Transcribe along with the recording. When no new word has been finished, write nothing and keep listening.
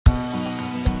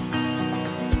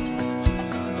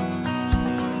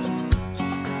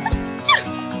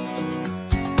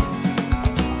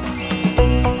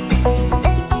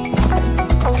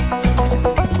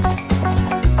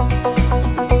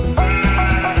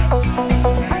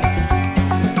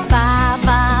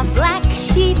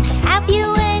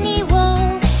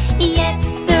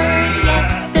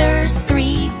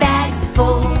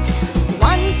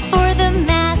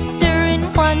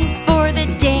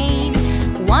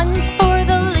One for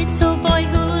the little boy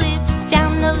who lives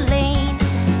down the lane.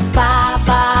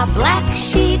 Baba, black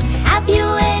sheep, have you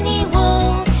any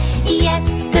wool? Yes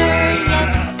sir,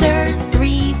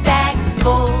 3 bags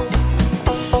full.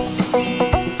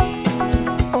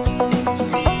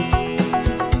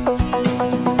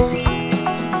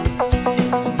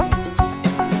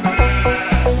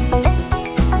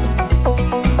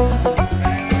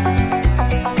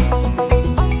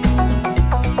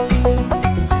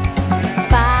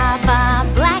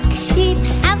 Sheep,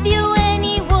 have you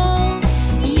any wool?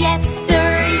 Yes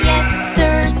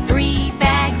sir, 3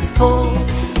 bags full.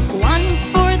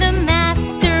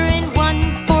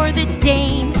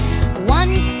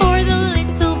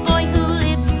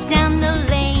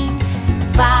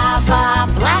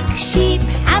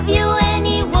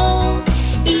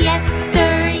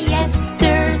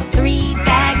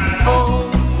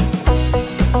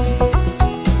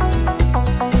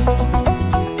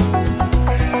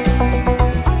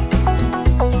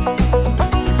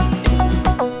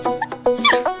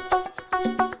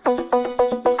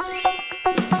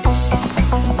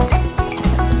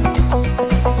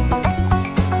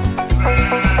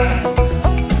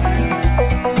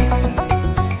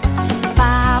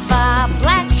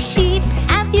 Sheep,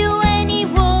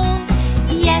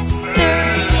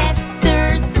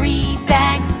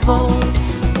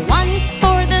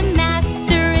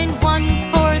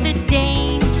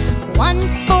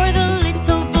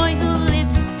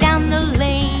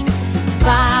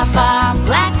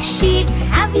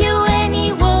 have you any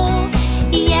wool?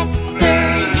 Yes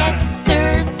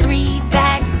sir, 3 bags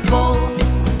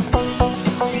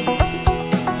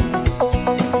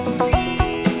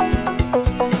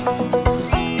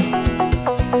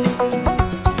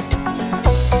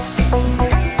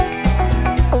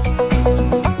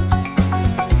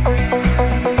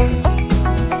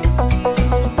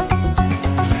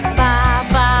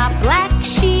Baba, black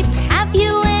sheep, have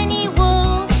you any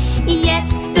wool? Yes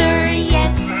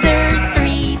sir,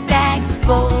 3 bags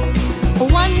full.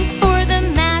 One for the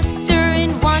master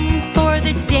and one for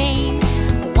the dame.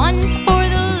 One for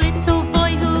the little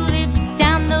boy who lives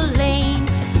down the lane.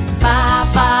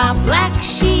 Baba, black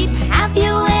sheep, have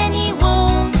you any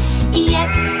wool?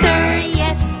 Yes sir,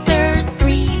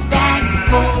 3 bags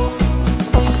full.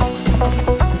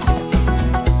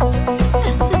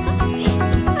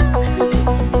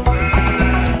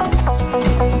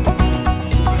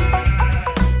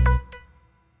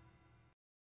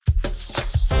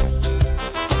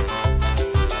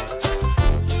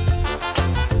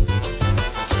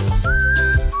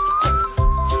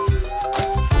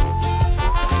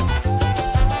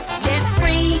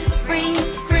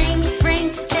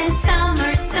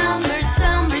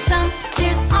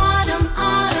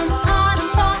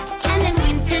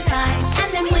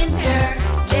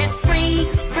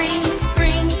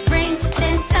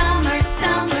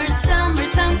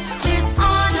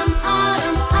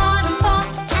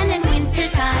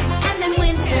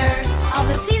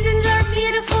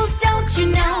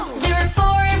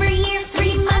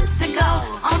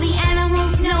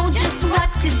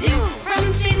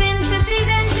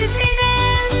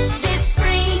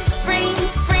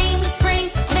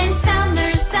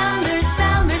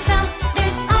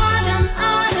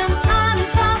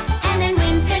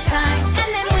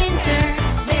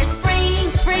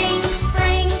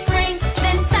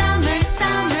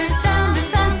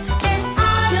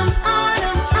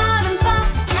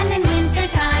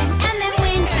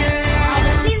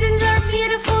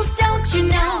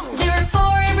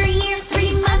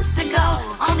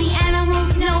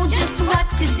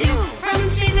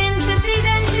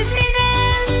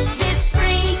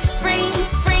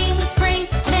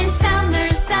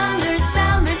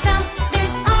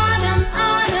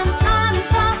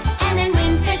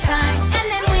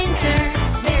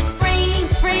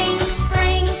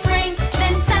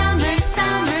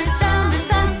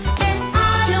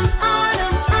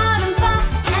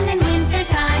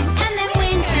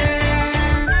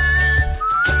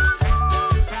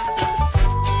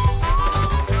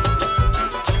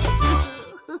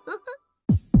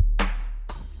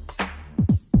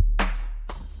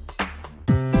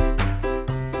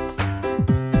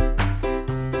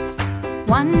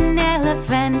 One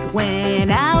elephant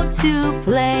went out to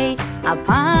play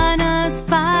upon a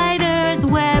spider's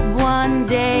web one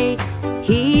day.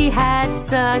 He had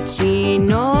such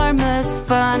enormous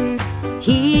fun.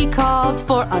 He called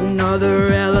for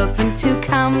another elephant to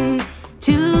come.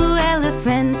 Two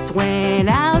elephants went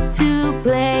out to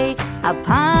play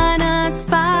upon a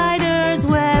spider's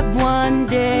web one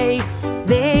day.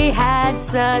 They had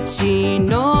such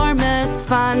enormous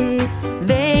fun.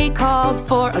 They called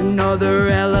for another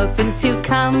elephant to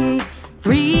come.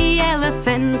 3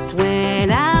 elephants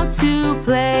went out to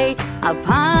play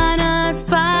upon a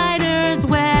spider's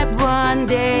web one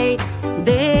day.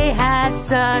 They had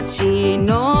such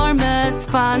enormous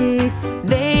fun.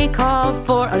 They called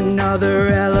for another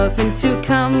elephant to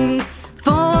come.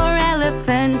 4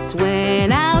 elephants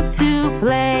went out to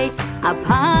play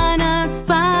upon a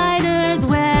spider's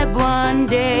web one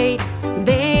day.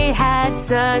 They had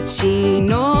such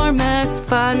enormous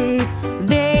fun.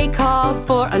 They called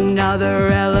for another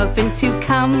elephant to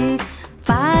come.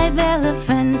 5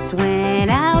 elephants went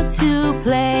out to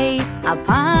play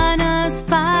upon a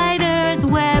spider's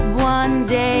web one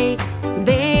day.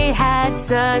 They had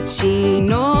such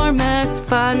enormous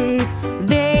fun.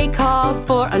 They called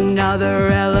for another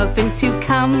elephant to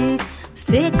come.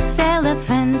 6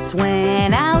 elephants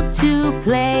went out to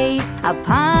play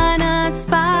upon a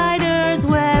spider's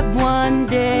web one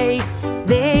day.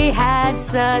 They had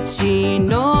such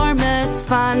enormous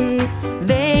fun.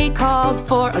 They called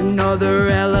for another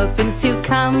elephant to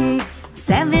come.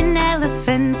 7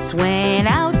 elephants went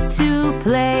out to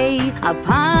play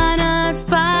upon a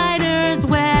spider's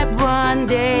web one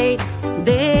day.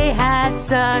 They had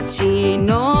such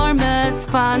enormous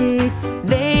fun.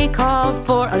 They called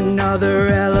for another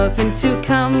elephant to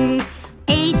come.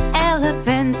 8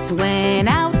 elephants went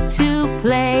out to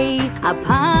play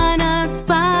upon a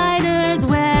spider's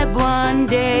web one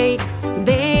day.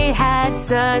 They had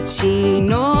such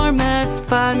enormous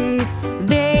fun.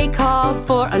 They called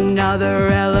for another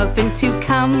elephant to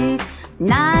come.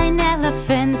 9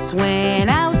 elephants went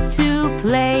out to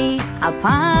play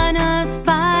upon a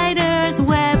spider's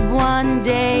web one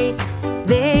day.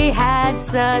 They had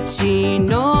such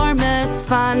enormous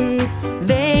fun.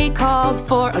 They called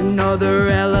for another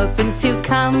elephant to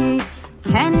come.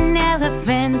 10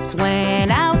 elephants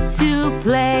went out to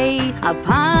play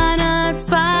upon a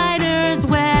spider's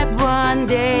web one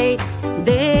day.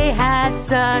 They had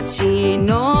such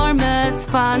enormous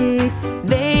fun.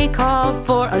 They called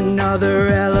for another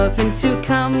elephant to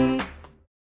come.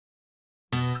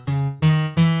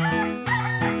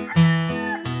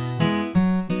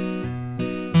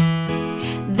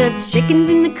 The chickens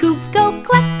in the coop go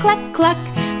cluck, cluck, cluck,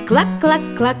 cluck, cluck,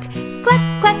 cluck, cluck,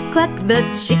 cluck, cluck. The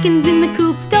chickens in the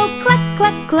coop go cluck,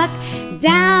 cluck, cluck.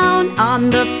 Down on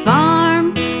the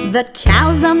farm, the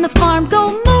cows on the farm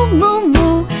go moo, moo,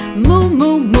 moo, moo,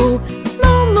 moo, moo,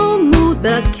 moo, moo, moo.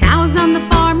 The cows on the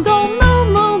farm go moo,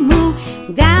 moo,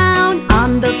 moo. Down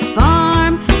on the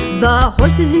farm, the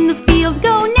horses in the field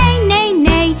go neigh, neigh,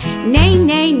 neigh, neigh,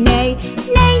 neigh, neigh,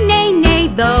 neigh, neigh, neigh.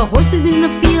 The horses in the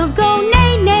field go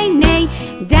neigh, neigh, neigh.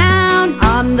 Down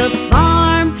on the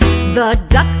farm, the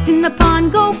ducks in the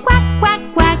pond go quack, quack,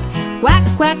 quack, quack,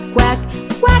 quack, quack,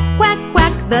 quack, quack,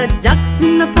 quack. The ducks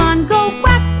in the pond go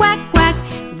quack, quack, quack.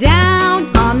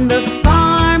 Down on the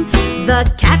farm, the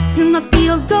cats in the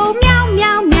field go meow,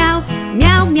 meow, meow,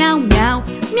 meow, meow, meow,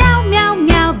 meow, meow,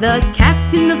 meow. The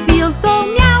cats in the field go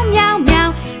meow, meow,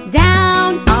 meow.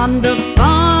 Down on the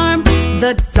farm,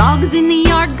 the dogs in the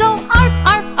yard go arf,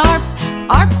 arf, arf,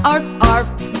 arf, arf, arf,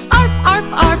 arf,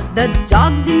 arf, arf. The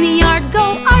dogs in the yard go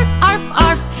arf, arf,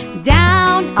 arf.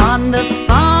 Down on the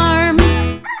farm,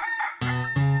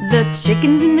 the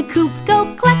chickens in the coop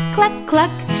go cluck, cluck,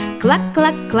 cluck, cluck,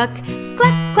 cluck, cluck,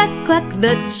 cluck, cluck, cluck.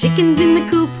 The chickens in the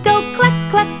coop go cluck,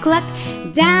 cluck, cluck.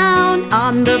 Down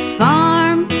on the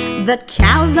farm, the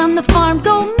cows on the farm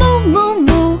go moo, moo,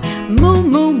 moo, moo,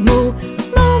 moo, moo,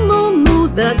 moo, moo, moo.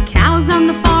 The cows on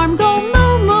the farm go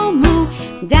moo, moo,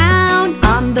 moo. Down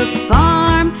on the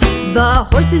farm, the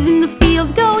horses in the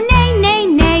field go neigh, neigh,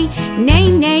 neigh, neigh,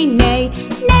 neigh, neigh,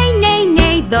 neigh, neigh,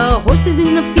 neigh. The horses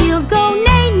in the field go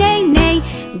neigh, neigh, neigh.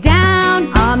 Down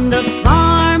on the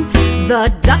farm,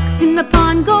 the ducks in the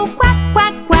pond go quack,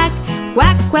 quack, quack,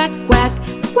 quack, quack, quack,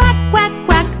 quack, quack,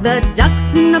 quack. The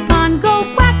ducks in the pond go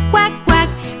quack, quack, quack.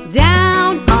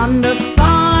 Down on the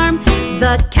farm,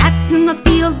 the cats in the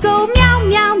field go meow,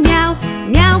 meow, meow,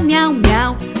 meow, meow,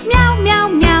 meow, meow, meow,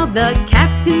 meow. The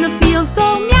cats in the field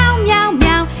go meow, meow,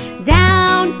 meow.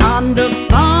 Down on the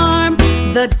farm,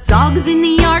 the dogs in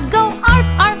the yard go arf,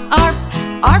 arf, arf,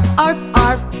 arf, arf,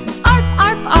 arf, arf,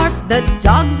 arf, arf. The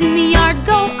dogs in the yard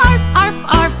go arf, arf,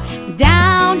 arf.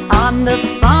 Down on the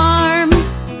farm.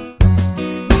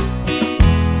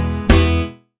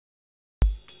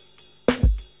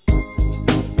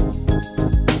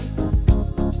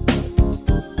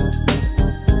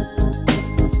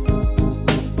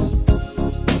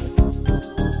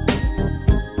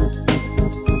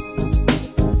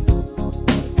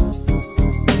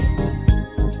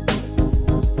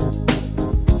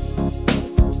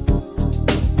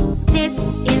 This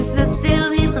is the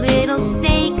silly little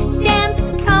snake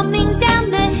dance coming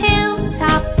down the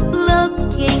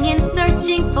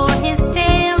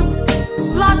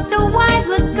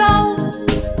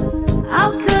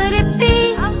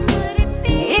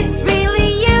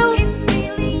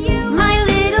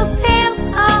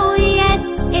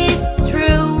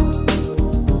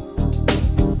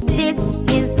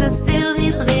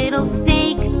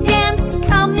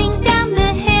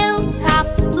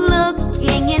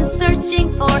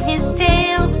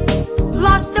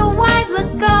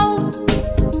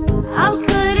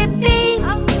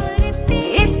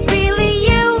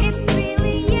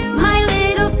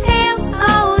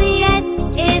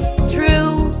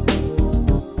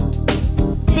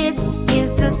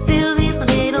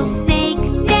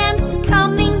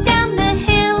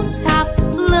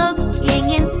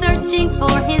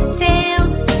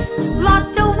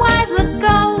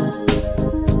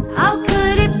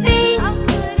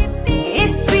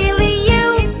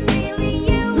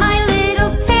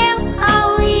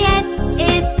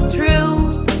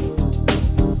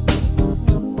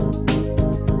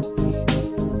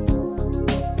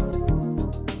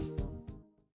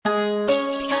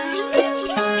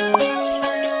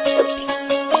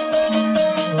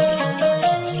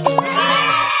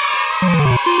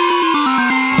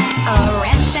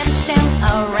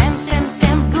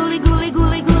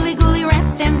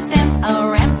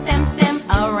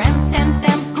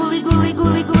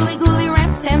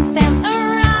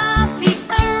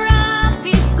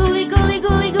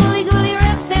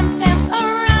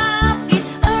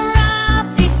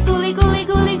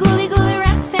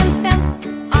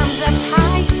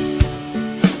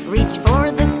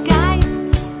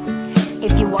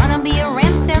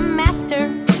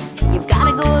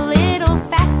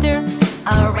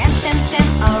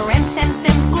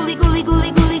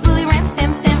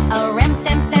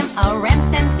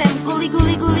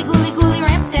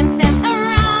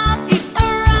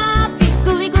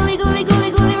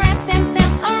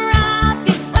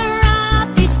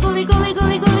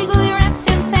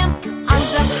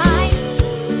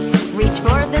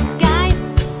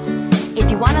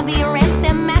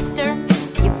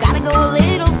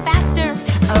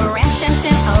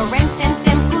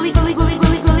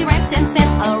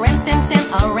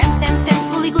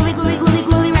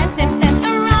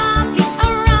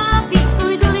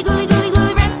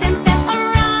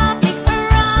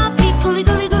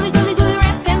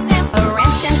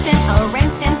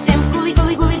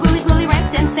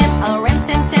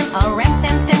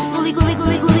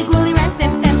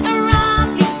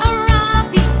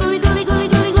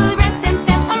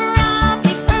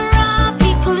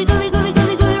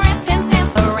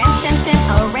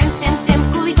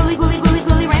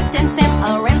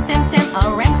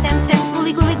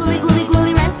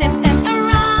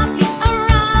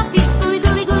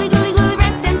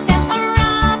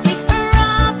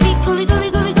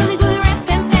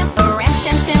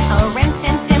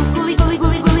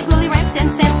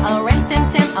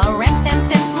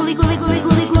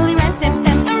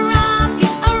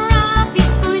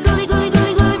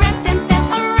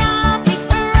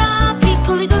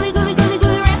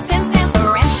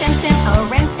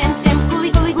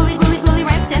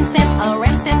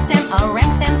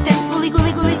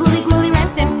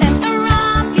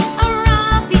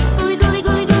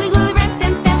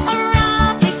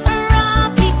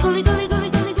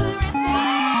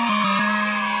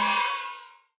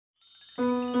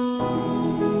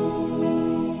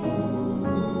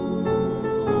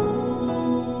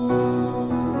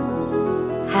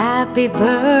Happy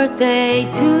birthday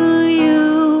to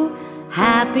you.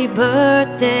 Happy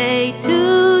birthday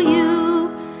to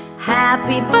you.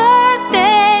 Happy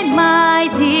birthday, my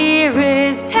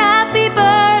dearest. Happy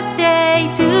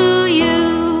birthday to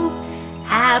you.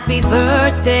 Happy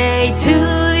birthday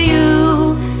to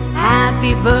you.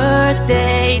 Happy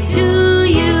birthday to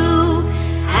you.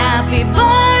 Happy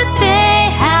birthday,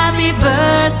 happy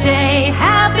birthday,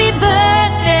 happy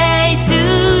birthday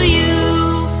to you.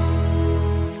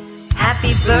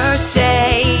 Happy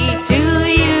birthday to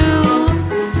you.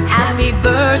 Happy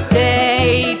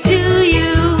birthday to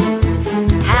you.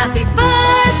 Happy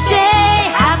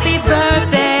birthday, happy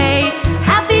birthday,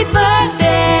 happy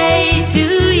birthday to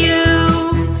you.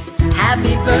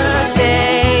 Happy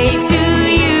birthday to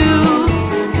you.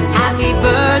 Happy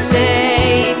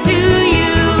birthday to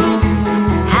you.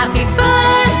 Happy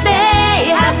birthday,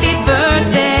 happy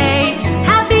birthday,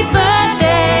 happy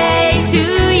birthday to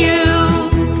you.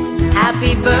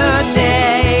 Happy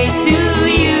birthday to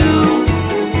you.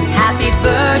 Happy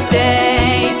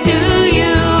birthday to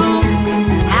you.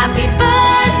 Happy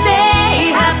birthday,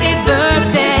 happy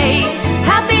birthday,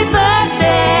 happy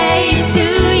birthday to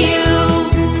you.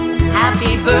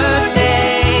 Happy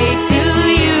birthday to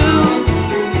you.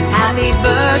 Happy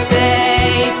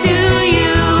birthday to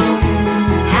you.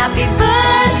 Happy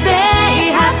birthday,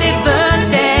 happy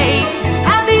birthday,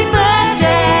 happy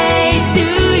birthday to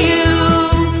you.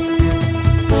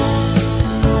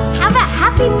 How about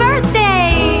happy birthday?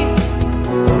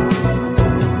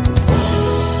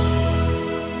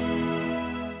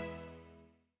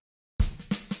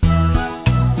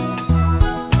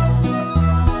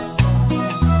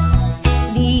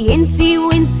 The incy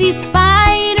wincy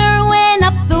spider went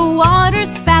up the water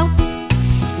spout.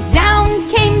 Down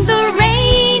came the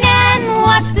rain and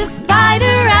washed the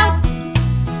spider out.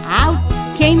 Out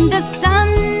came the sun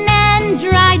and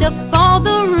dried up all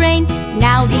the rain.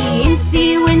 Now the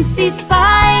incy wincy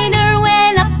spider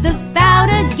went up the spout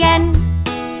again.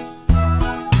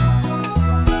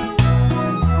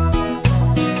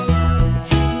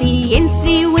 The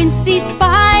incy wincy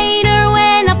spider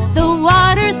went up the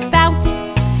water spout.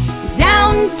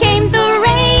 Down came the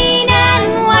rain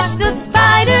and washed the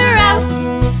spider out.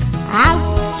 Out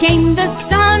came the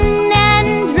sun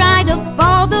and dried up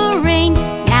all the rain.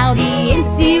 Now the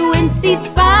incy wincy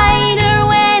spider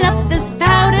went up the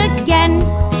spout again.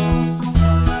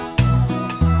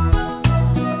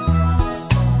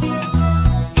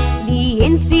 The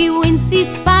incy wincy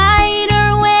spider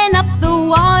went up the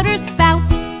water spout.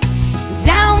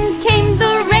 Down came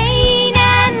the rain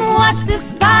and washed the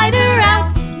spider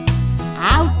out.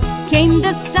 Out came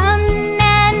the sun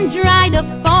and dried up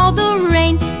all the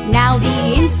rain. Now the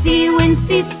incy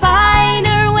wincy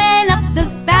spider went up the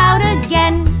spout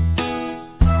again.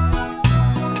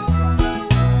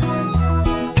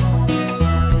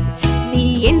 The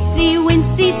incy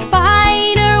wincy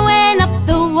spider went up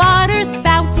the water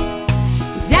spout.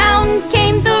 Down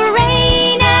came the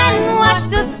rain and washed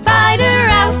the spider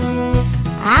out.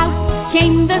 Out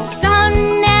came the sun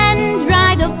and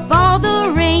dried up all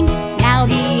the rain. Now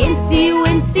the incy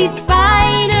wincy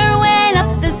spider went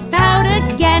up the spout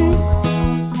again.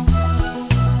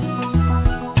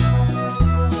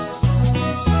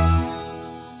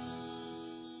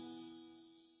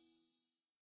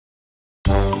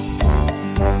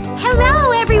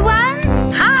 Hello, everyone!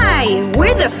 Hi,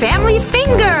 we're the Family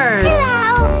Fingers.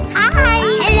 Hello! Hi!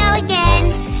 Hello again!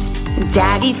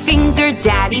 Daddy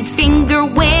Finger,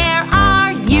 where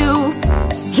are you?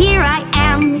 Here I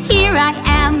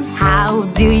am, how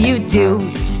do you do?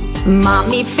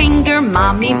 Mommy Finger,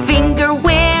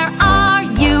 where are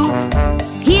you?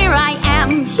 Here I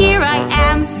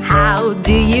am, how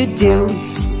do you do?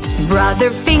 Brother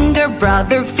Finger,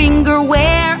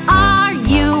 where are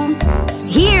you?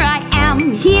 Here I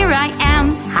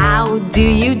am, how do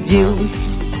you do?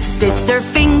 Sister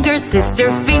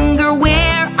Finger,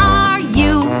 where are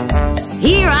you?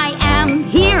 Here I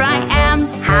am,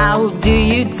 how do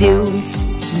you do?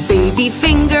 Baby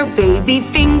Finger,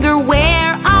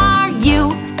 where are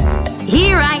you?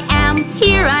 Here I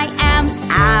am,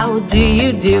 how do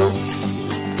you do?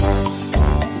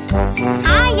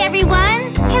 Hi,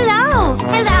 everyone! Hello!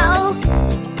 Hello!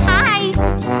 Hi!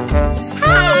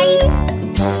 Hi!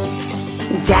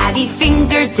 Daddy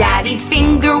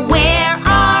Finger, where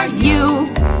are you?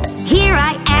 Here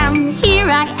I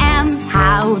am,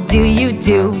 how do you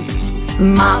do?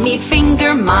 Mommy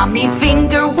Finger,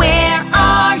 where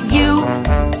are you?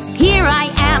 Here I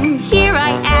am,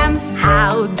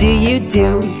 how do you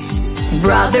do?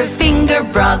 Brother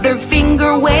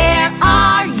Finger, where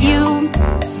are you?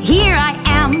 Here I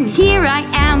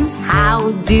am,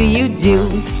 how do you do?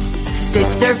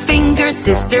 Sister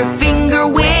finger,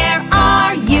 where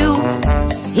are you?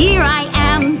 Here I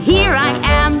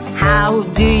am, how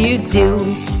do you do?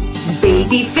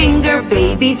 Baby finger,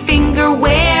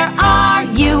 where are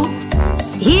you?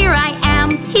 Here I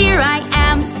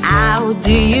am, how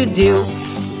do you do?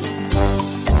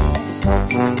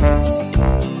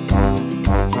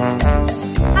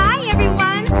 Hi,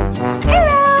 everyone.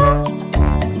 Hello.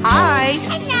 Hi.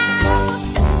 Hello.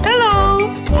 Hello.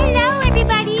 Hello,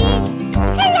 everybody.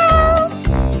 Hello.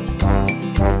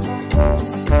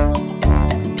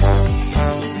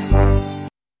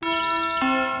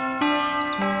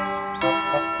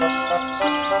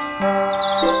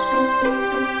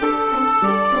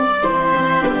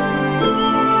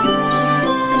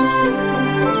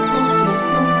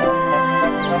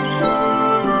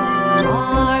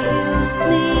 Are you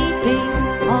sleeping?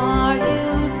 Are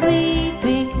you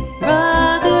sleeping?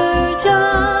 Brother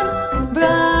John,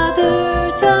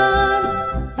 Brother John.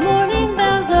 Morning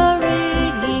bells are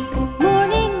ringing,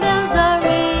 morning bells are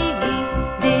ringing.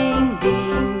 Ding,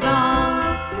 ding,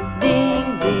 dong,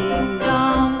 ding, ding,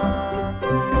 dong.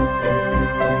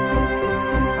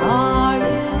 Are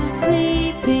you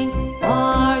sleeping?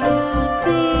 Are you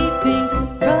sleeping?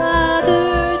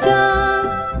 Brother John,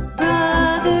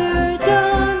 Brother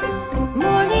John.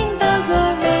 Morning bells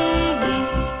are ringing,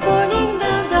 morning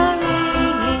bells are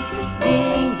ringing.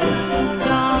 Ding, ding,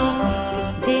 dong,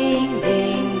 ding,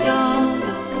 ding, dong.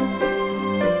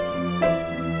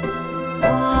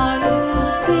 Are you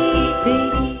sleeping?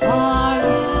 Are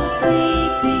you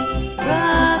sleeping?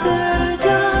 Brother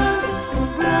John,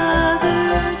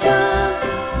 Brother John.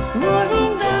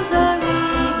 Morning bells are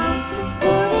ringing,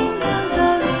 morning bells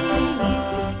are ringing.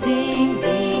 Ding,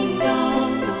 ding,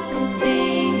 dong,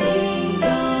 ding, ding,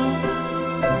 dong.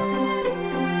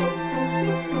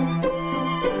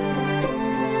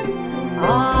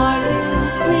 Are you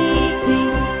sleeping?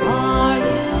 Are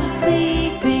you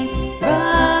sleeping?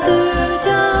 Brother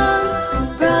John,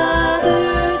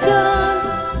 Brother John.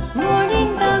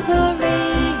 Morning bells are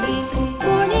ringing,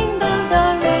 morning bells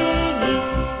are ringing.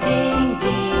 Ding,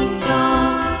 ding,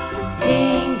 dong,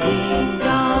 ding, ding,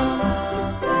 dong.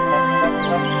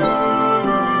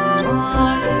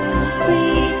 Are you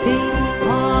sleeping?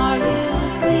 Are you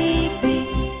sleeping?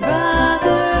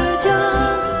 Brother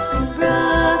John,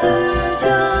 Brother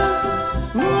John.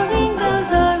 Morning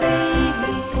bells are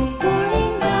ringing,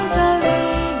 morning bells are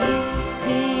ringing.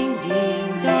 Ding, ding,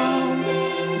 dong,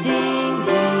 ding, ding,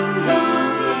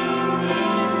 dong,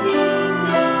 ding, ding,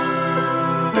 dong.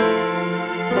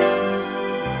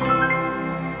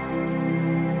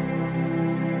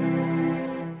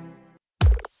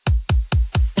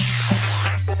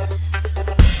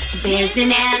 There's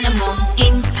an animal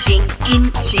inching,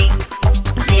 inching.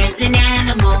 There's an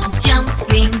animal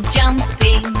jumping,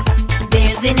 jumping.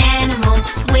 There's an animal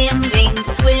swimming,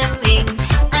 swimming.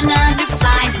 Another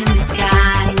flies in the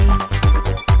sky.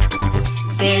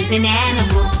 There's an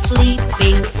animal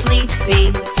sleeping,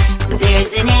 sleeping.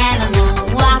 There's an animal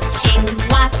watching,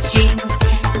 watching.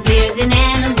 There's an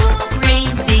animal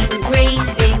grazing,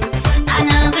 grazing.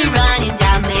 Another running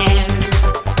down there.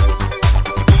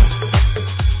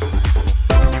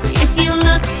 If you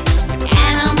look,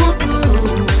 animals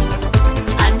move.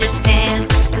 Understand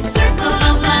the circle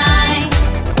of life.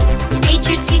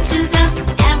 Nature teaches us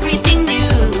everything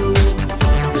new.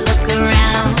 Look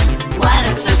around, what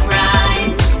a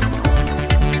surprise.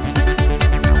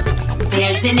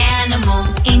 There's an animal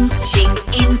inching,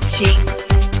 inching.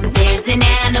 There's an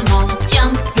animal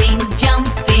jumping,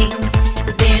 jumping.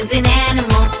 There's an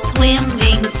animal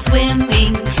swimming,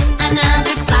 swimming.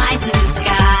 Another flies in the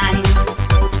sky.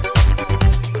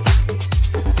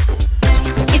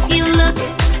 If you look,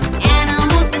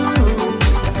 animals move.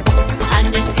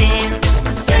 Understand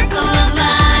the circle of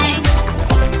life.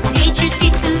 Nature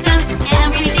teaches us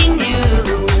everything new.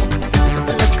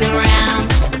 Look around,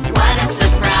 what a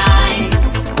surprise.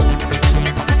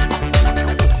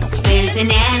 There's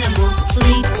an animal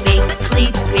sleeping,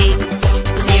 sleeping.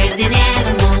 There's an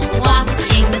animal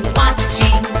watching,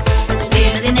 watching.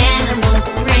 There's an animal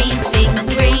grazing,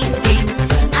 grazing.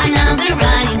 Another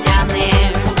running down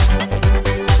there.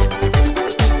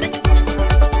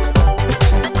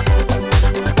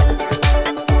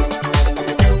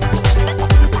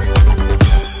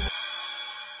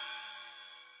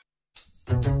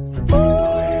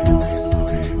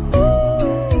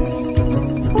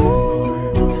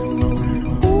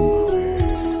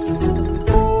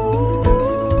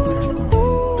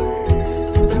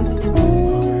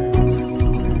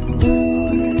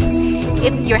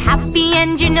 If you're happy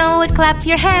and you know it, clap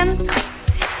your hands.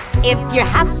 If you're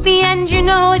happy and you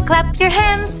know it, clap your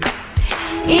hands.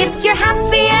 If you're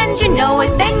happy and you know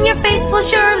it, then your face will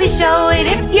surely show it.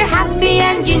 If you're happy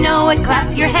and you know it,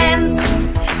 clap your hands.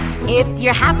 If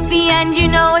you're happy and you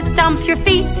know it, stomp your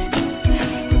feet.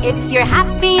 If you're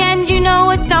happy and you know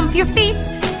it, stomp your feet.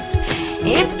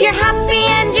 If you're happy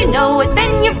and you know it,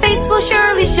 then your face will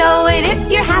surely show it.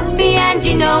 If you're happy and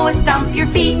you know it, stomp your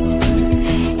feet.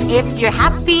 If you're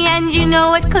happy and you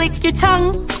know it, click your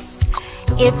tongue.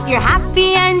 If you're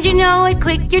happy and you know it,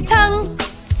 click your tongue.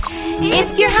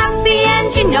 If you're happy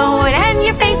and you know it, and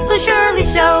your face will surely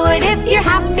show it. If you're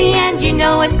happy and you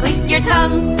know it, click your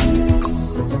tongue.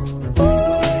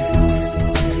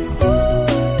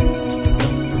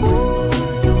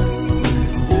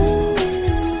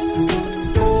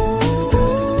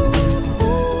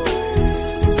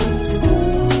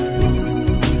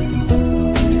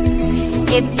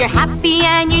 If you're happy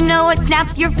and you know it,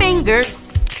 snap your fingers.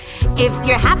 If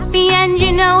you're happy and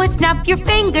you know it, snap your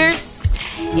fingers.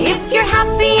 If you're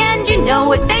happy and you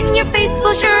know it, then your face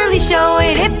will surely show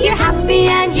it. If you're happy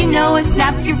and you know it,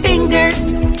 snap your fingers.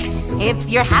 If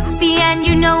you're happy and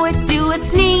you know it, do a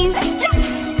sneeze.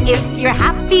 If you're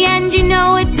happy and you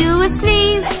know it, do a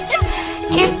sneeze.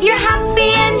 If you're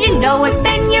happy and you know it,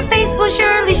 then your face will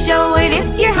surely show it.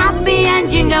 If you're happy and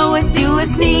you know it, do a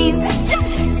sneeze.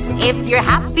 If you're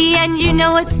happy and you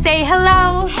know it, say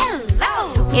hello.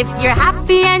 Hello. If you're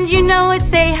happy and you know it,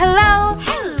 say hello.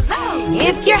 Hello.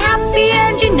 If you're happy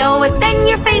and you know it, then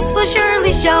your face will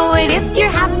surely show it. If you're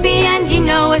happy and you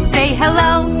know it, say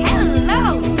hello.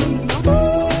 Hello.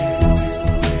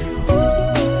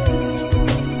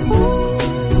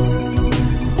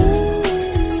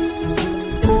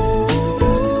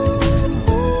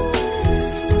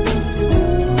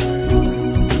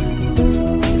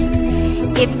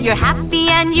 If you're happy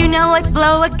and you know it,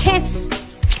 blow a kiss.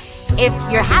 If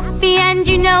you're happy and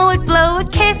you know it, blow a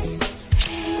kiss.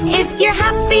 If you're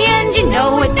happy and you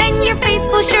know it, then your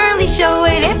face will surely show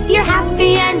it. If you're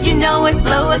happy and you know it,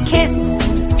 blow a kiss.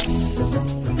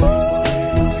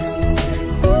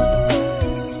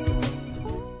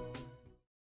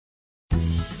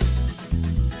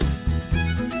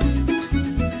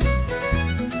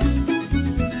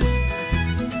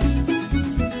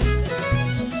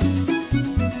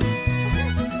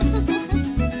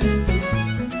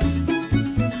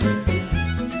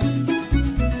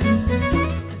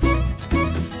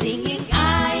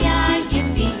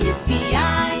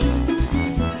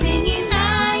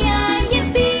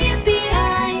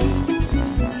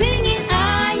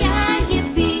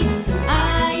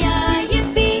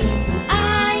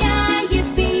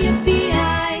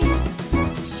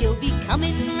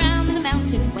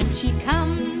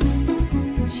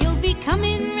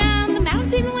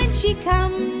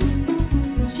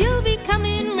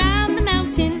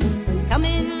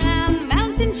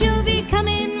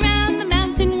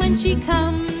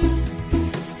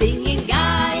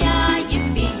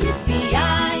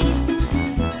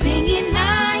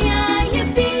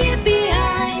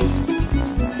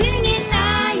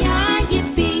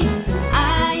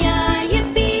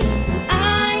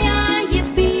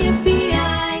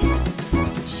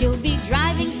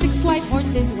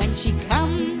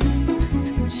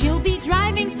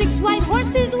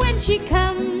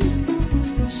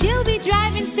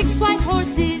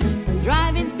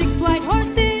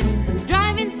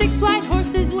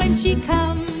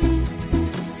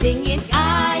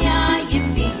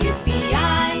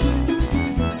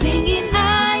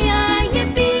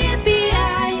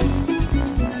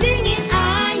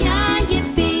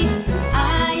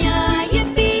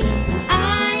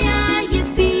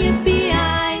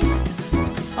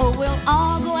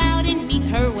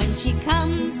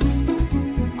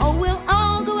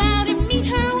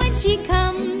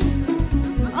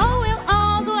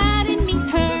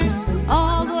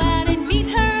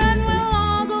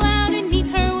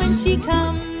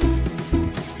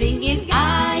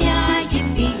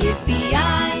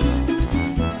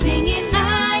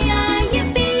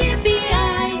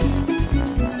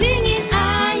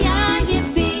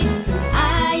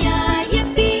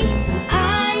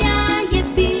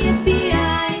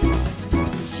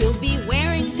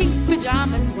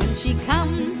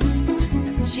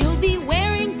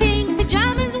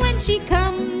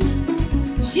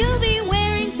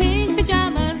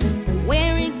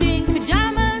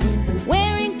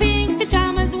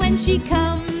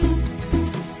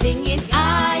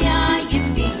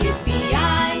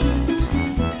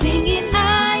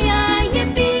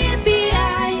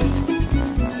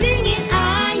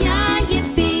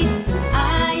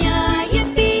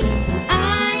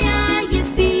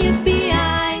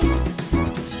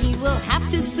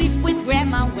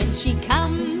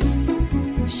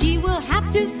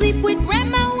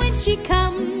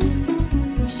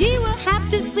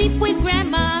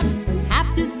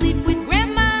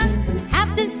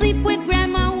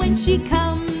 she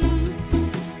comes.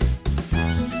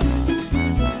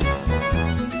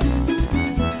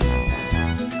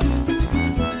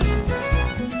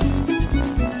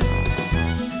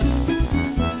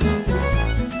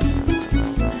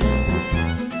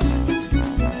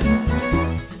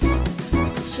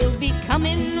 She'll be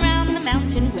coming round the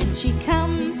mountain when she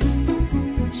comes.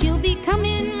 She'll be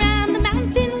coming round the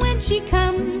mountain when she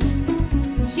comes.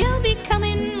 She'll be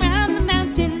coming round the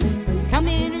mountain,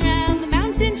 coming round the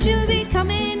mountain. She'll be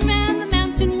coming round the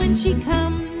mountain when she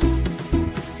comes.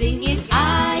 Sing it,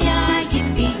 aye, aye,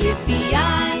 yippee, yippee,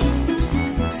 aye.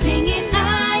 Sing it,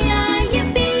 aye, aye,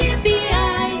 yippee, yippee,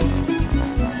 aye.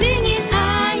 Sing it,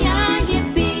 aye, aye,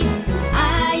 yippee,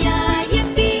 aye, aye,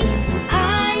 yippee,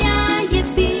 aye, aye,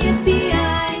 yippee, yippee,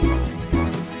 aye.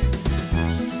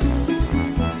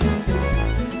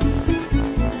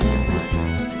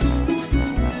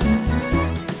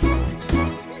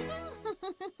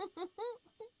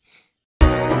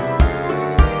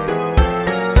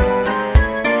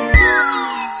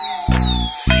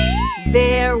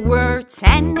 There were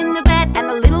 10 in the bed, and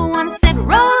the little one said,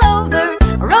 roll over,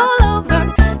 roll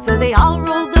over. So they all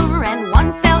rolled over, and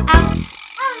one fell out.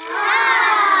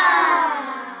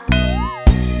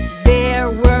 There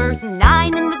were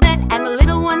 9 in the bed, and the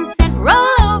little one said,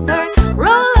 roll over,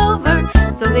 roll over.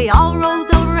 So they all rolled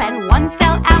over, and one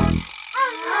fell out.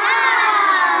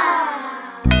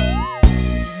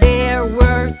 There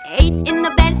were 8 in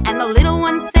the bed, and the little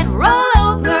one said, roll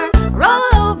over,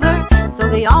 roll over. So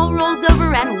they all rolled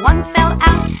over, and one fell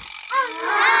out.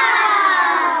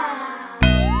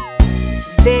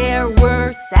 There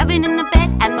were 7 in the bed,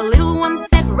 and the little one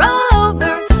said, roll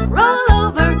over, roll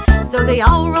over. So they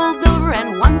all rolled over,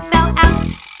 and one fell out.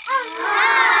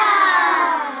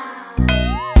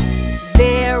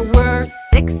 There were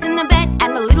 6 in the bed,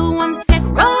 and the little one said,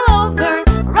 roll over,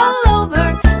 roll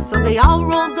over. So they all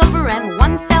rolled over, and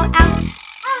one fell out.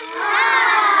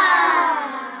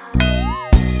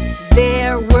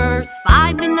 There were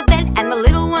 5 in the bed, and the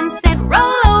little one said,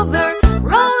 roll over,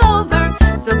 roll over.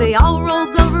 So they all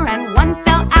rolled over, and one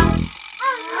fell out.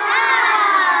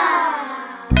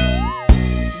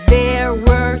 There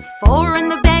were 4 in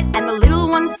the bed, and the little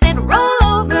one said, roll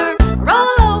over,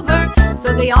 roll over.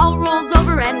 So they all rolled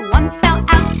over, and one fell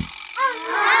out.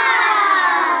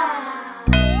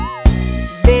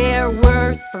 There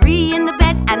were 3 in the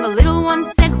bed, and the little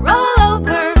one said, roll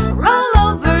over, roll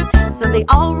over. So they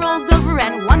all rolled over,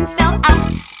 and one fell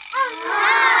out.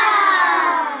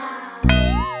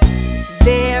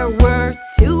 There were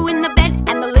 2 in the bed,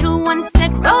 and the little one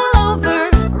said, roll over,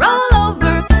 roll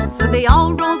over. So they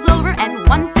all rolled over, and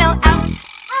one fell out.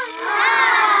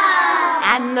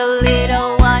 And the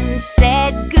little one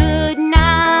said good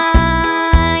night.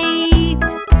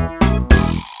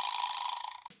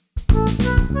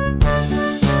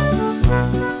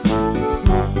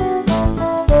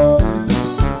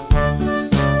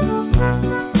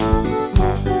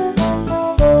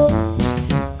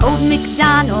 Old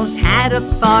MacDonald had a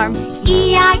farm,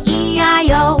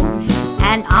 E-I-E-I-O.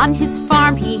 And on his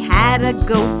farm he had a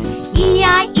goat,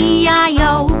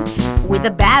 E-I-E-I-O. With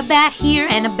a baa-baa here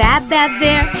and a baa-baa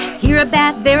there, here a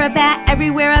bat, there a bat,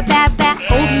 everywhere a baa-baa.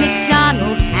 Old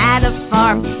MacDonald had a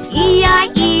farm,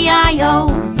 E-I-E-I-O.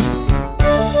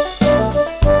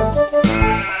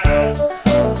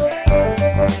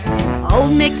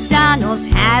 Old MacDonald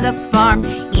had a farm,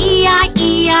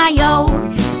 E-I-E-I-O.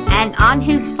 And on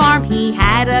his farm he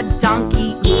had a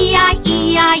donkey,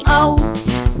 E-I-E-I-O.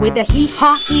 With a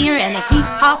hee-haw here and a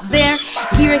hee-haw there,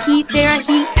 here a hee, there a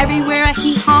hee, everywhere a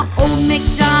hee-haw. Old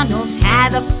MacDonald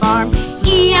had a farm,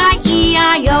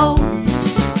 E-I-E-I-O.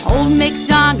 Old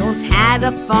MacDonald had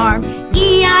a farm,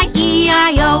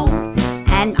 E-I-E-I-O.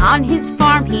 And on his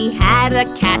farm he had a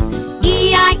cat,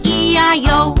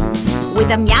 E-I-E-I-O. With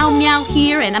a meow meow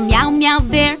here and a meow meow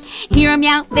there, here a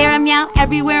meow, there a meow,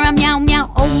 everywhere a meow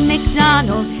meow. Old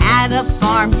MacDonald had a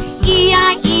farm,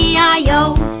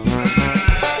 E-I-E-I-O.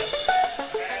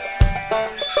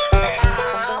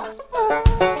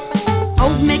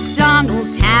 Old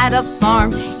MacDonald had a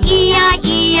farm,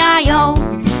 E-I-E-I-O.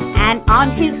 And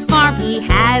on his farm he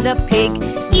had a pig,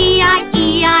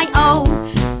 E-I-E-I-O.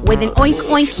 With an oink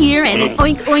oink here and an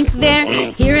oink oink there,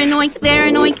 here an oink, there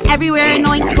an oink, everywhere an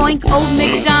oink oink. Old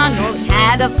MacDonald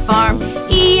had a farm,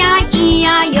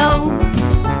 E-I-E-I-O.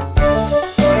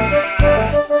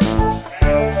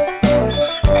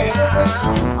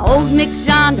 Old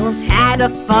MacDonald had a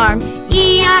farm,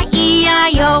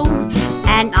 E-I-E-I-O.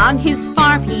 And on his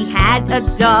farm he had a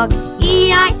dog,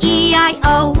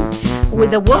 E-I-E-I-O.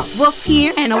 With a woof woof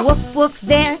here and a woof woof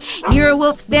there, here a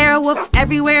woof, there a woof,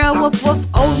 everywhere a woof woof.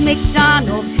 Old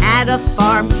MacDonald had a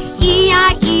farm,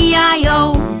 E-I-E-I-O.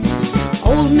 E-I-E-I-O.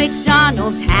 Old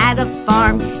MacDonald had a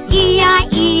farm,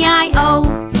 E-I-E-I-O.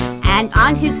 And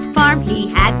on his farm he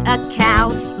had a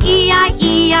cow,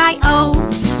 E-I-E-I-O.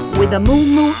 With a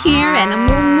moo-moo here and a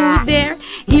moo-moo there,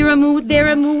 here a moo, there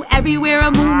a moo, everywhere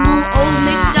a moo-moo. Old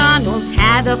MacDonald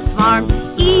had a farm,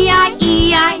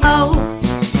 E-I-E-I-O.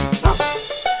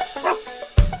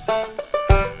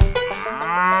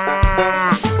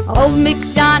 Old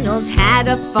MacDonald had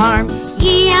a farm,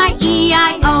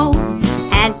 E-I-E-I-O.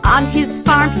 And on his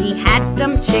farm he had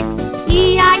some chicks,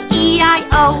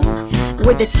 E-I-E-I-O.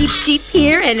 With a cheep cheep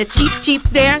here and a cheep cheep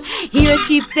there, here a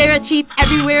cheep, there a cheep,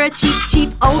 everywhere a cheep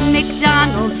cheep. Old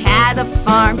MacDonald had a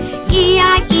farm,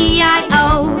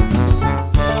 E-I-E-I-O.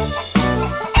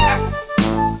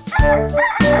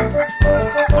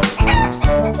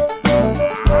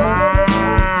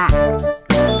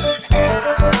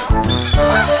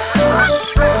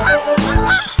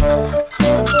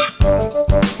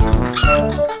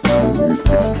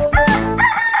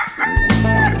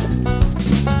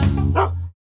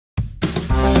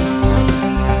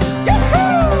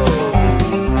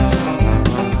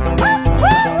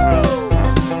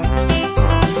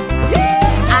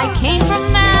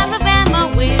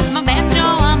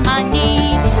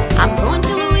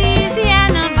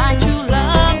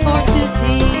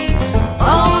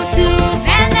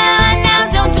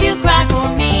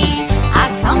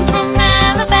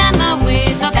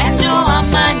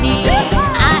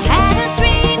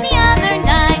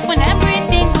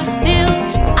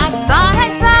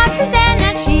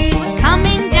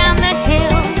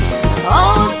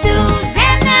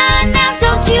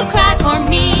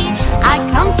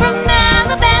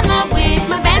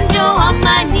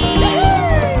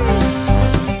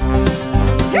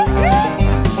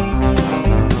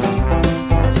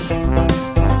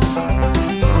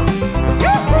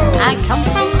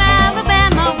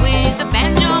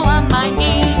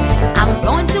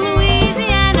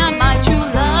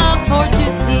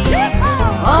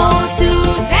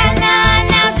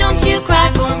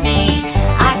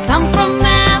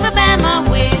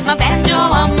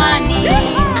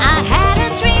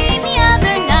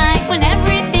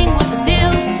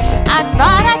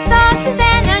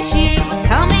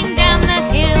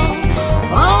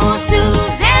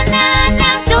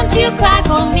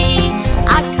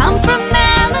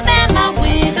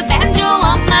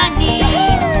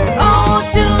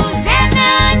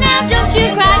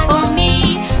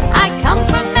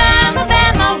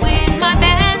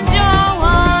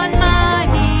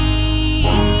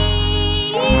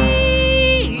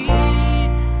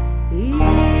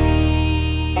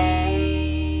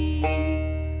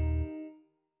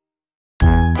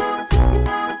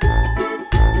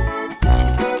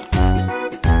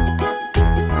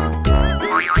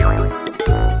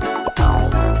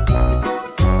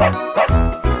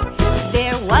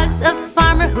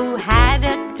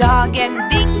 and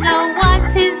Bingo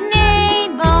was his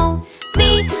name. Oh,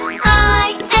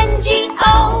 B-I-N-G-O,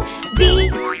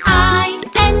 B-I-N-G-O,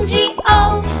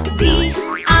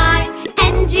 B-I-N-G-O,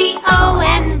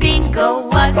 and Bingo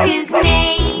was his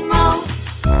name. Oh,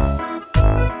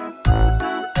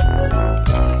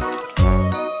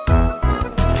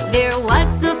 there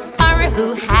was a farmer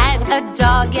who had a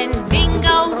dog, and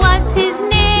Bingo was his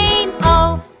name.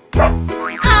 Oh,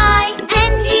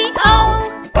 I-N-G-O,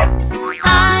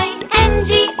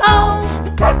 I-N-G-O,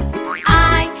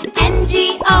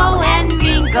 I-N-G-O, and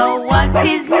Bingo was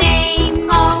his name.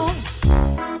 Oh,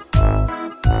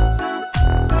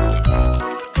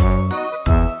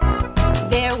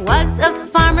 there was a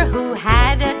farmer who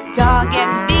had a dog,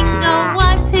 and Bingo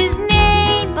was his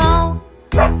name. Oh,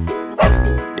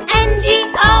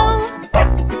 N-G-O,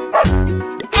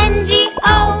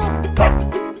 N-G-O,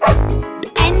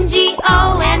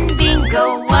 N-G-O, and Bingo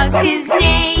was his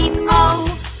name. Oh,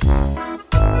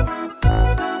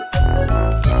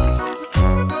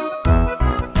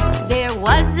 there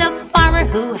was a farmer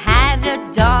who had a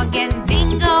dog, and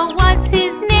Bingo was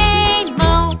his name.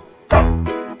 Oh,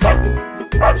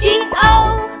 G-O,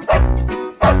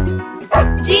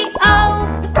 G-O,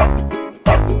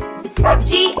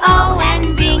 G-O, and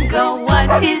Bingo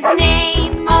was his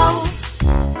name. Oh,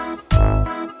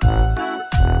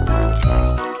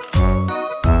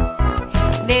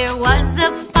 there was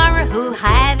a farmer who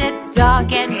had a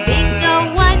dog, and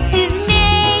Bingo was his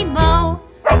name. Oh,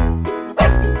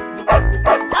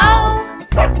 oh,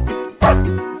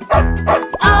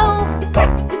 oh,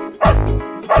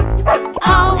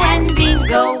 oh, and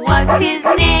Bingo was his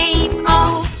name.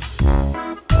 Oh,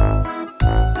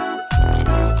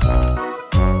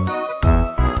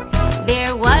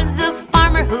 there was a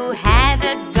farmer who had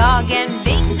a dog, and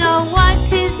Bingo was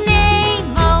his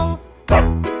name. Oh,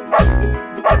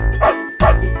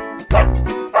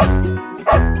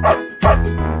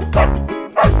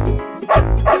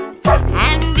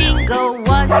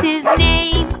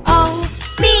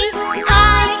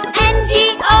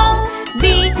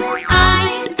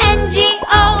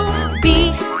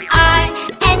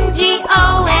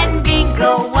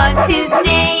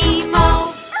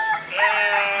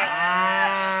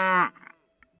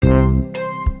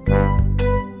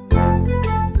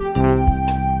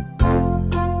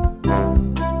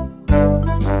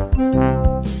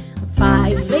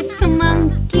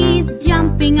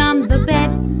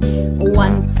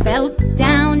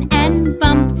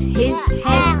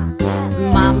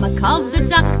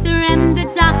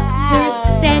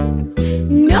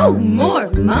 No more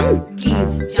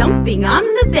monkeys jumping on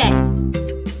the bed.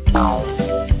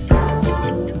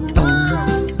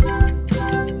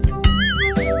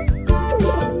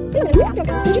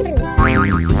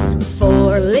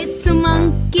 4 little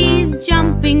monkeys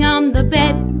jumping on the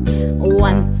bed.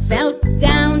 One fell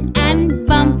down and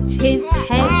bumped his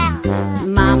head.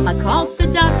 Mama called the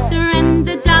doctor and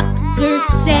the doctor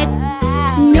said,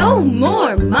 no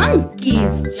more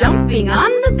monkeys jumping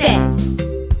on the bed.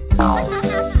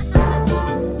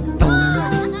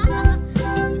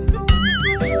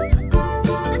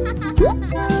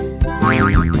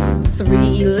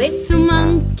 3 little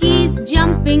monkeys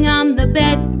jumping on the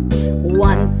bed.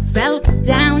 One fell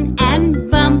down and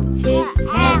bumped his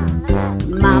head.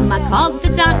 Mama called the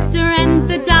doctor and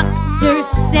the doctor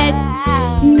said,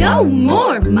 no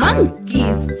more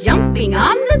monkeys jumping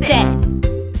on the bed.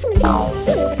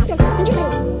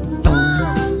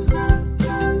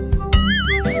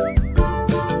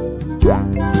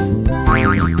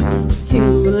 2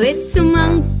 little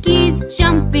monkeys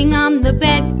jumping on the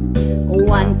bed.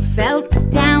 One fell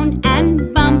down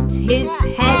and bumped his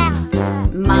head.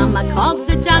 Mama called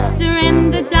the doctor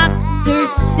and the doctor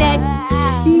said,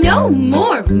 no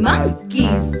more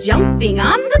monkeys jumping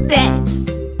on the bed.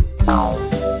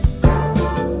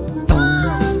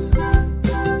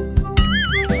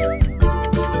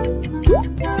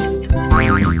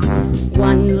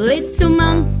 1 little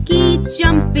monkey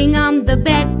jumping on the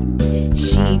bed.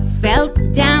 She fell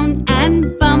down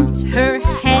and bumped her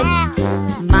head.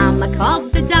 Mama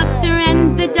called the doctor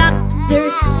and the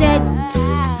doctor said,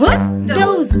 put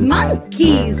those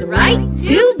monkeys right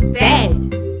to bed.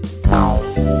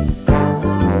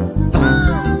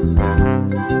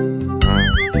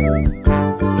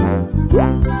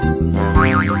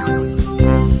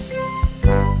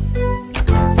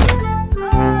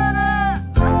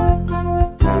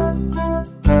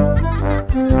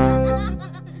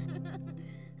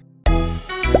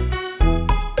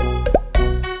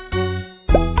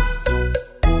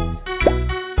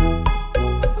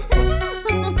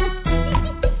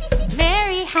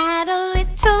 Mary had a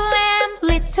little lamb,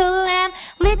 little lamb,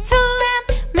 little lamb.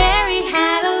 Mary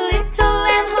had a little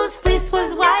lamb whose fleece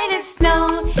was white as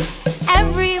snow.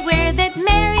 Everywhere that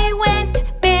Mary went,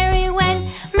 Mary went,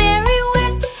 Mary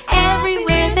went.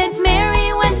 Everywhere that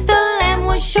Mary went, the lamb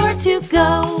was sure to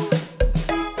go.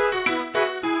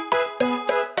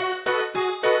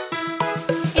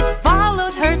 It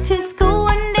followed her to school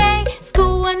one day,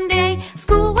 school one day,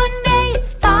 school one day.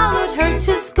 It followed her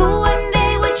to school one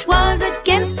day, which was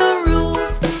against the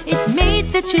rules. It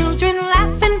made the children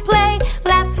laugh and play,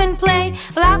 laugh and play,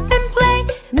 laugh and play.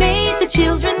 Made the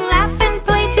children laugh and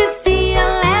play to see a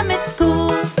lamb at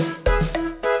school.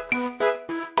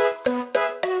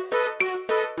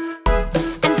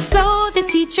 And so the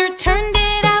teacher turned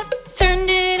it out, turned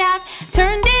it out,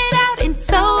 turned it out. And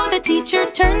so the teacher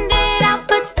turned it out,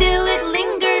 but still it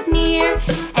lingered near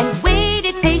and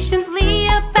waited patiently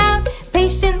about,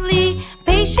 patiently,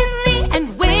 patiently,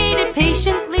 and waited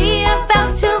patiently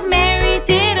about till Mary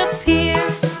did appear.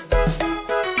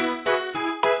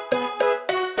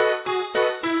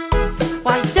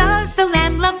 Why does the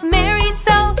lamb love Mary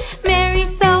so, Mary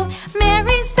so,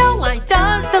 Mary so? Why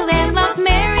does the lamb love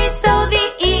Mary so?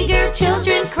 The eager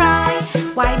children cry.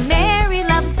 Why Mary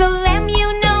loves the lamb,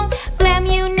 you know, lamb,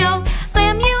 you know,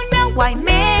 lamb, you know. Why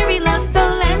Mary loves the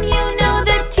lamb, you know,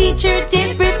 the teacher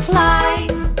did reply.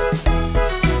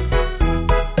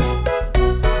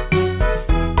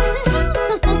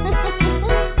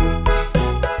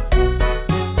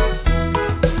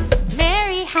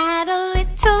 Mary had a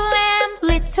little lamb,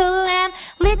 little lamb,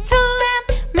 little lamb.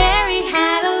 Mary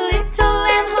had a little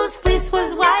lamb whose fleece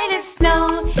was white as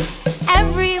snow.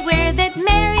 Everywhere that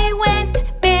Mary went,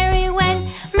 Mary went,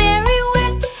 Mary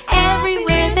went.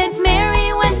 Everywhere that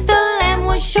Mary went, the lamb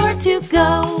was sure to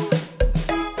go.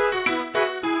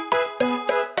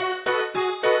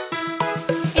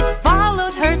 It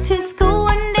followed her to school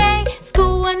one day,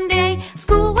 school one day,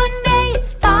 school one day.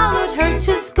 It followed her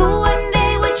to school one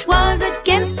day, which was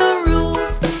against the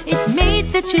rules. It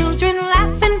made the children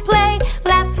laugh and play,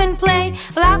 laugh and play,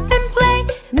 laugh and play.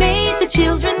 Made the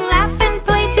children laugh and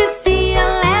play to see a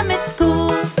lamb at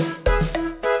school.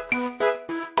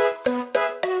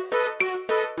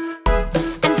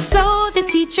 And so the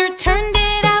teacher turned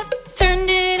it out, turned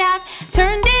it out,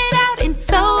 turned it out. And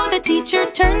so the teacher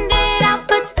turned it out,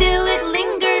 but still it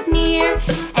lingered near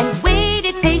and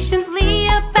waited patiently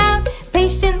about,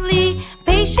 patiently,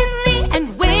 patiently,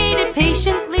 and waited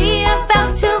patiently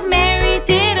about till Mary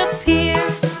did appear.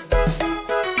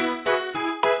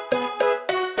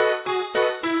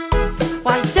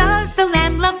 Why does the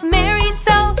lamb love Mary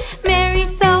so, Mary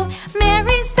so,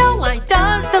 Mary so?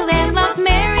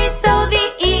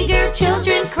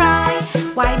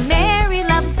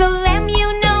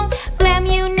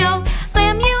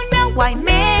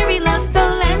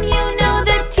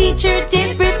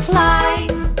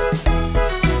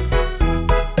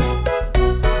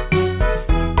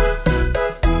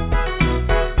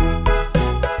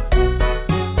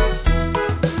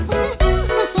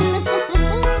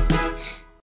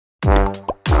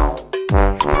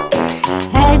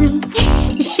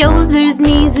 Head, shoulders,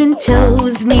 knees and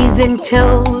toes, knees and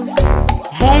toes.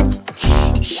 Head,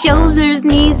 shoulders,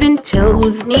 knees and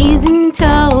toes, knees and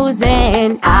toes.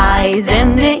 And eyes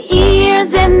and the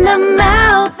ears and the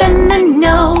mouth and the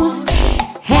nose.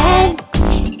 Head,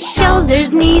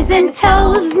 shoulders, knees and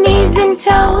toes, knees and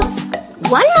toes.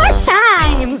 One more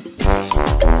time.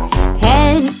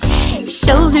 Head,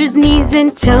 shoulders, knees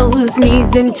and toes,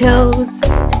 knees and toes.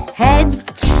 Head,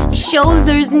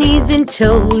 shoulders, knees and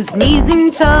toes, knees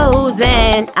and toes.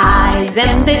 And eyes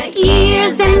and the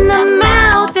ears and the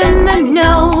mouth and the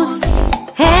nose.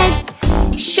 Head,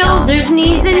 shoulders,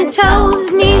 knees and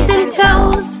toes, knees and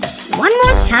toes. One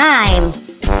more time.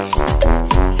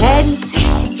 Head,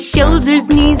 shoulders,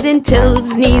 knees and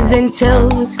toes, knees and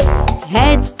toes.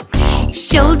 Head,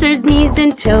 shoulders, knees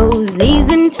and toes, knees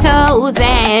and toes.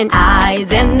 And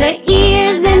eyes and the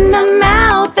ears and the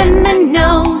mouth and the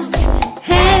nose.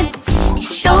 Head,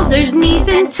 shoulders, knees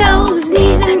and toes,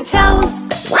 knees and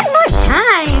toes. One more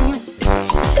time.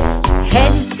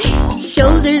 Head,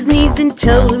 shoulders, knees and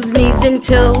toes, knees and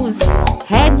toes.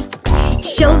 Head,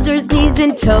 shoulders, knees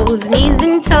and toes, knees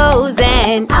and toes.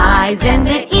 And eyes and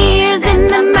the ears and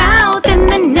the mouth and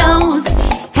the nose.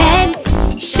 Head,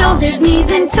 shoulders, knees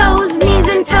and toes, knees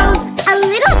and toes. A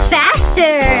little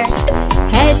faster.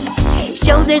 Head,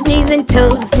 shoulders, knees and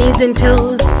toes, knees and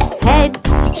toes. Head,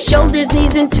 shoulders,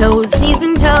 knees and toes, knees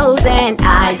and toes. And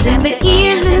eyes and the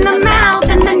ears and the mouth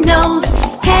and the nose.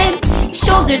 Head,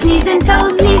 shoulders, knees and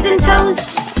toes, knees and toes.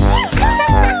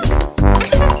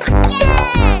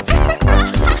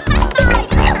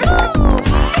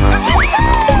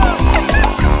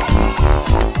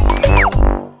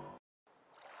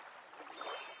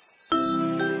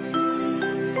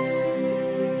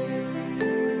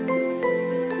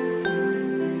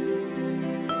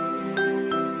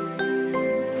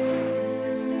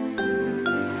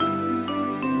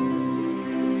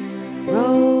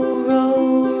 Row,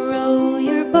 row, row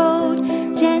your boat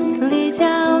gently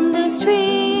down the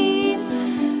stream.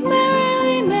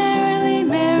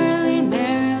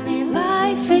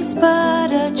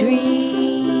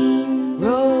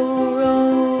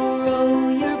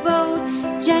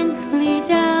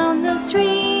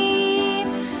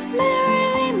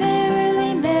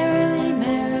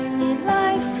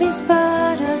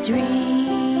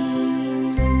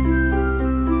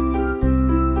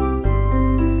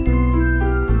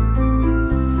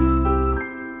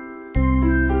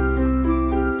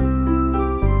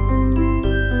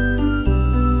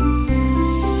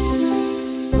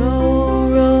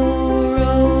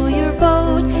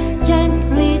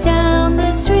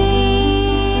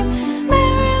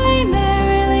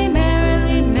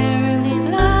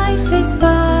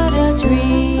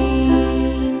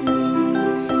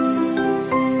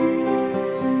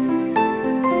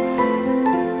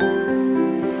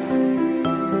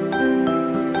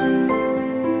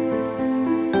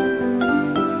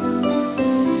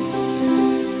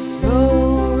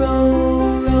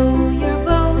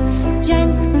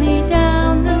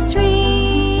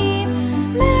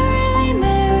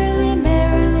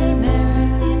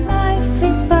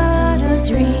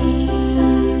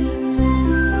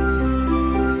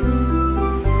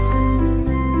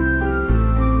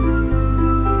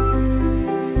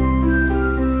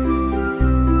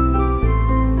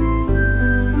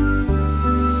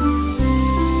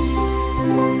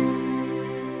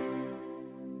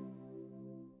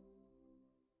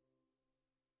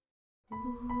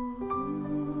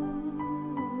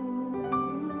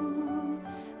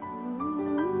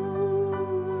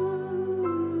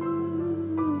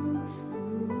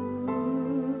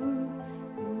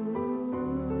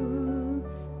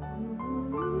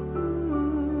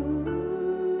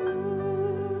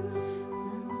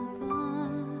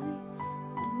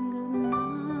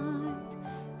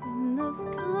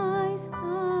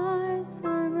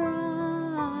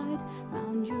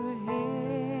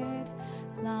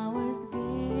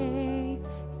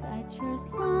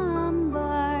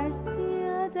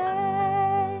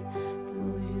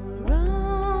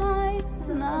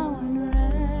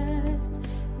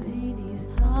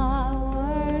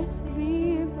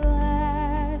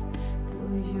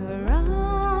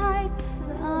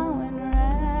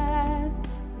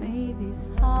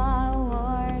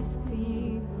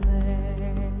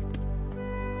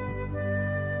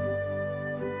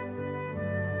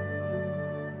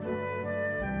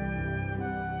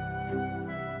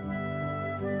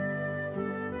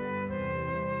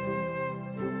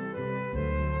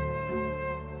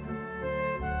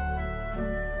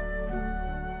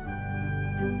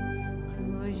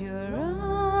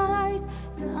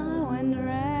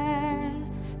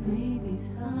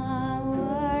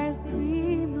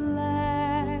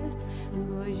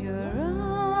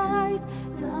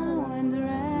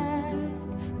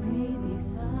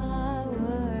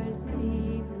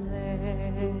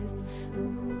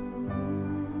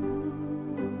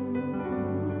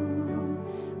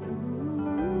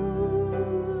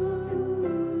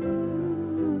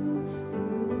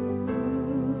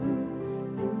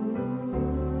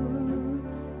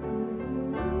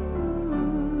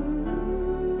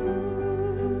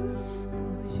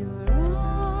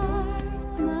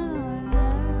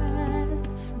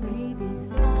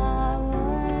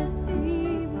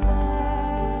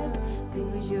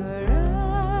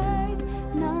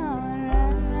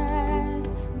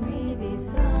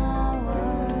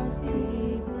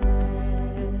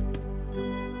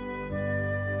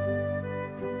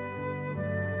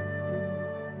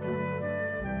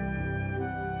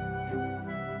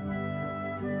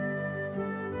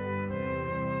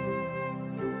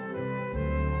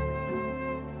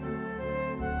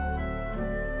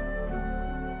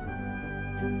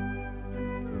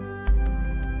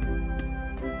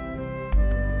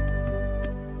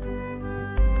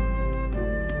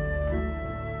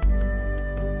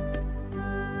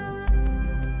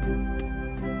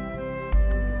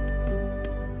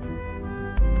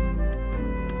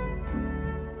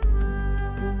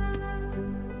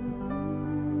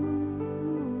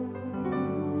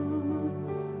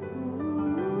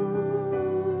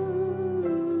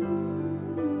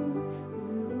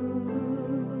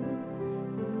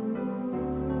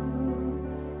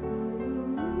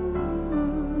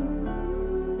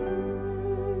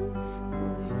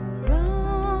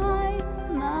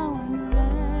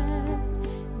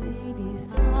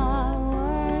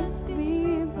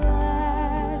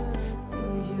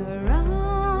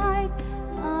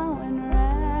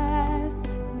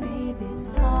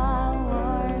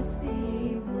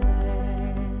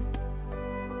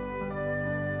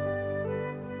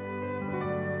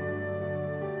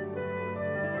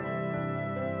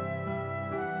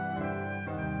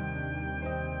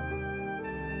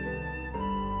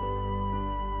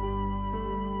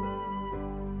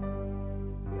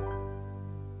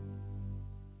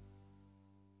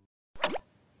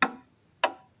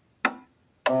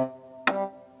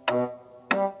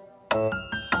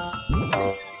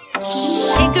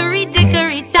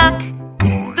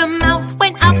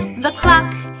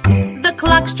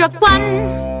 clock struck 1.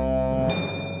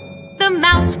 The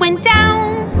mouse went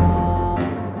down.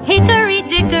 Hickory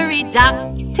dickory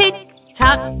dock, tick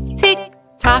tock, tick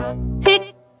tock,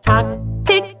 tick tock,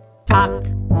 tick tock.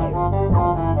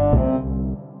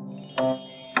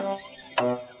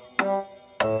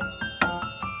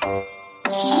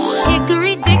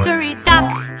 Hickory dickory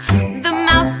dock, the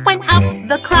mouse went up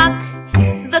the clock.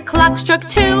 The clock struck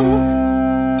 2.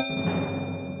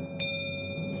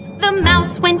 The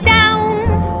mouse went down.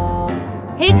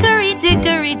 Hickory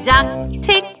dickory dock,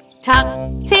 tick tock,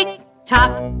 tick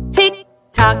tock, tick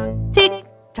tock, tick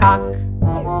tock.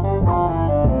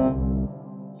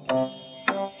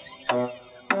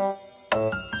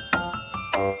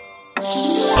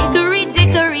 Hickory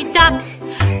dickory dock,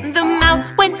 the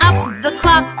mouse went up the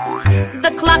clock.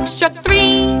 The clock struck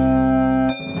 3.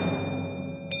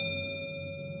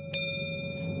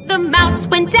 The mouse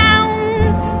went down.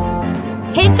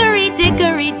 Hickory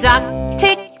dickory dock,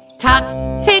 tick tock,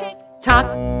 tick tock,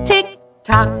 tick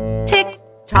tock, tick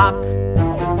tock.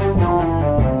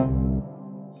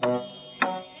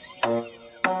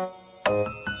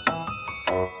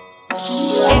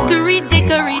 Hickory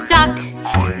dickory dock,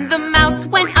 the mouse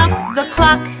went up the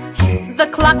clock. The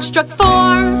clock struck 4.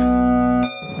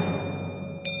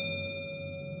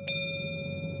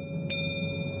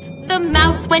 The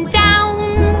mouse went down.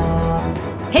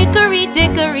 Hickory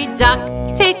dickory dock,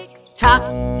 tick tock,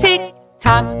 tick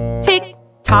tock, tick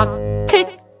tock, tick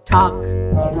tock.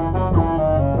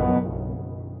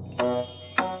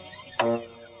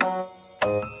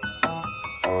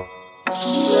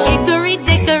 Hickory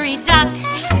dickory dock,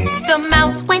 the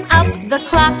mouse went up the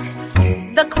clock.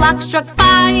 The clock struck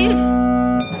 5.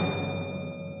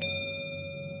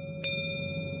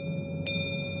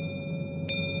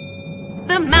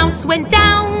 The mouse went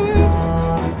down.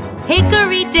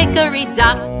 Hickory dickory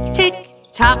dock, tick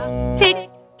tock, tick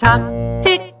tock,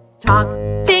 tick tock,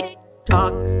 tick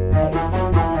tock.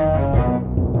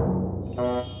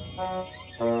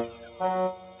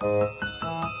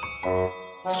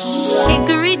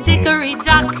 Hickory dickory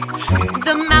dock,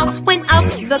 the mouse went up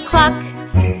the clock.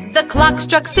 The clock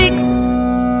struck 6.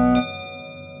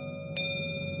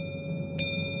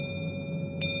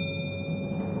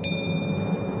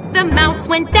 The mouse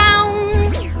went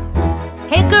down.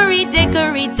 Hickory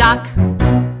dickory dock.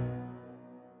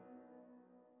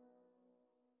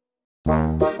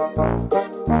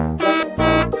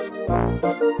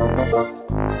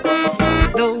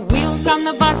 The wheels on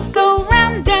the bus go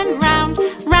round and round,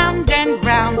 round and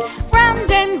round,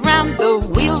 round and round. The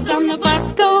wheels on the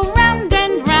bus go round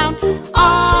and round,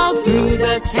 all through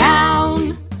the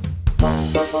town.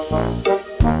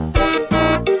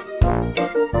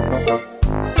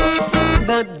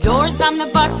 The doors on the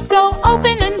bus go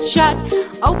open and shut,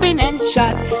 open and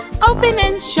shut, open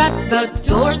and shut. The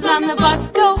doors on the bus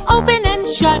go open and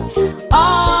shut,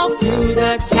 all through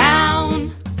the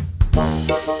town.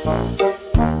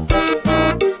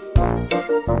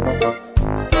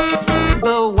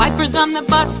 The wipers on the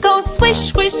bus go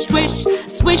swish, swish, swish,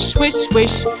 swish, swish,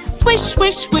 swish, swish,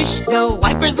 swish, swish. The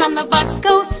wipers on the bus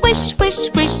go swish, swish,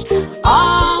 swish,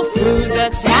 all through the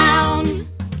town.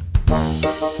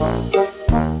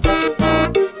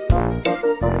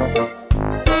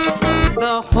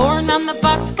 The horn on the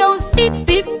bus goes beep,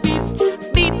 beep, beep,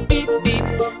 beep, beep, beep,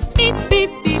 beep,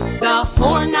 beep, beep. The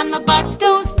horn on the bus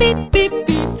goes beep, beep,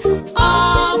 beep,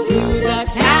 all through the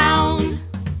town.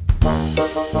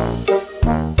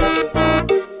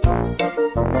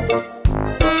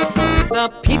 The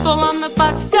people on the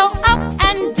bus go up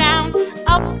and down,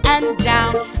 up and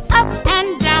down, up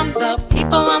and down. The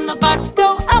people on the bus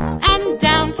go up and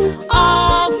down,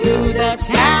 all through the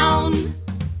town.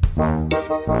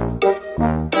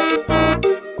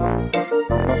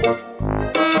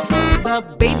 The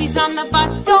babies on the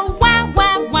bus go wah,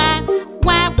 wah, wah,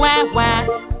 wah, wah, wah,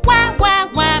 wah, wah,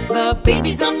 wah. The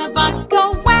babies on the bus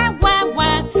go wah, wah,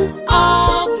 wah,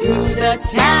 all through the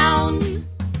town.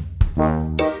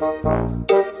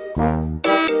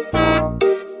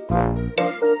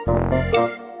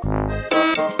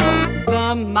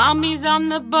 The mommies on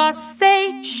the bus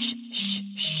say shh, shh,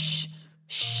 shh, shh,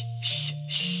 shh, shh,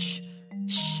 shh,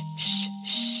 shh,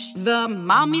 shh. The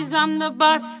mommies on the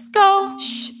bus go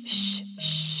shh, shh,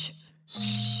 shh,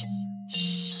 shh,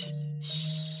 shh, shh.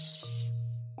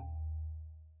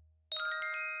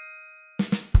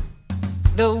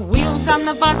 The wheels on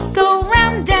the bus go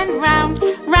round and round,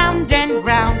 round and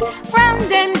round,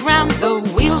 round and round. The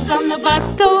wheels on the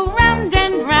bus go round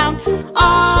and round,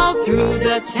 all through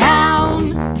the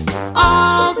town,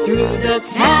 all through the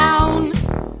town.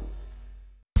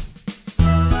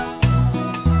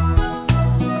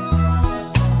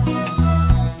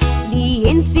 The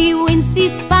incy wincy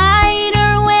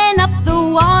spider went up the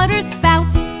water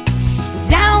spout.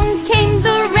 Down came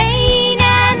the rain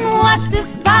and washed the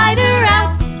spider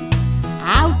out.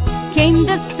 Out came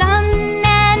the sun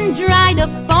and dried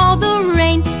up all the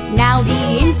rain. Now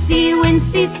the incy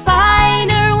wincy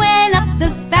spider went up the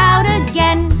spout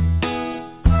again.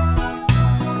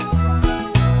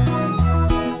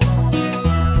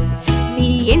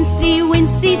 The incy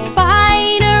wincy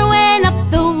spider went up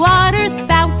the water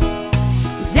spout.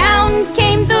 Down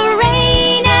came the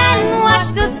rain and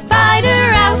washed the spider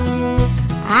out.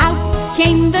 Out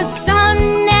came the sun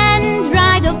and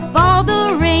dried up all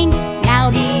the rain. Now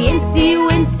the incy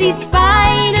wincy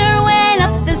spider went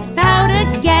up the spout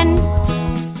again.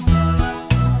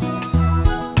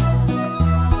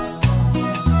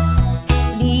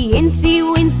 The incy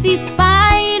wincy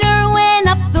spider went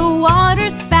up the water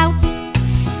spout.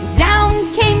 Down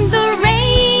came the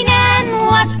rain and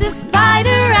washed the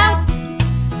spider out.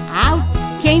 Out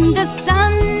came the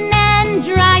sun and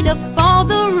dried up all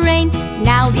the rain.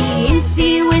 Now the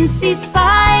incy wincy spider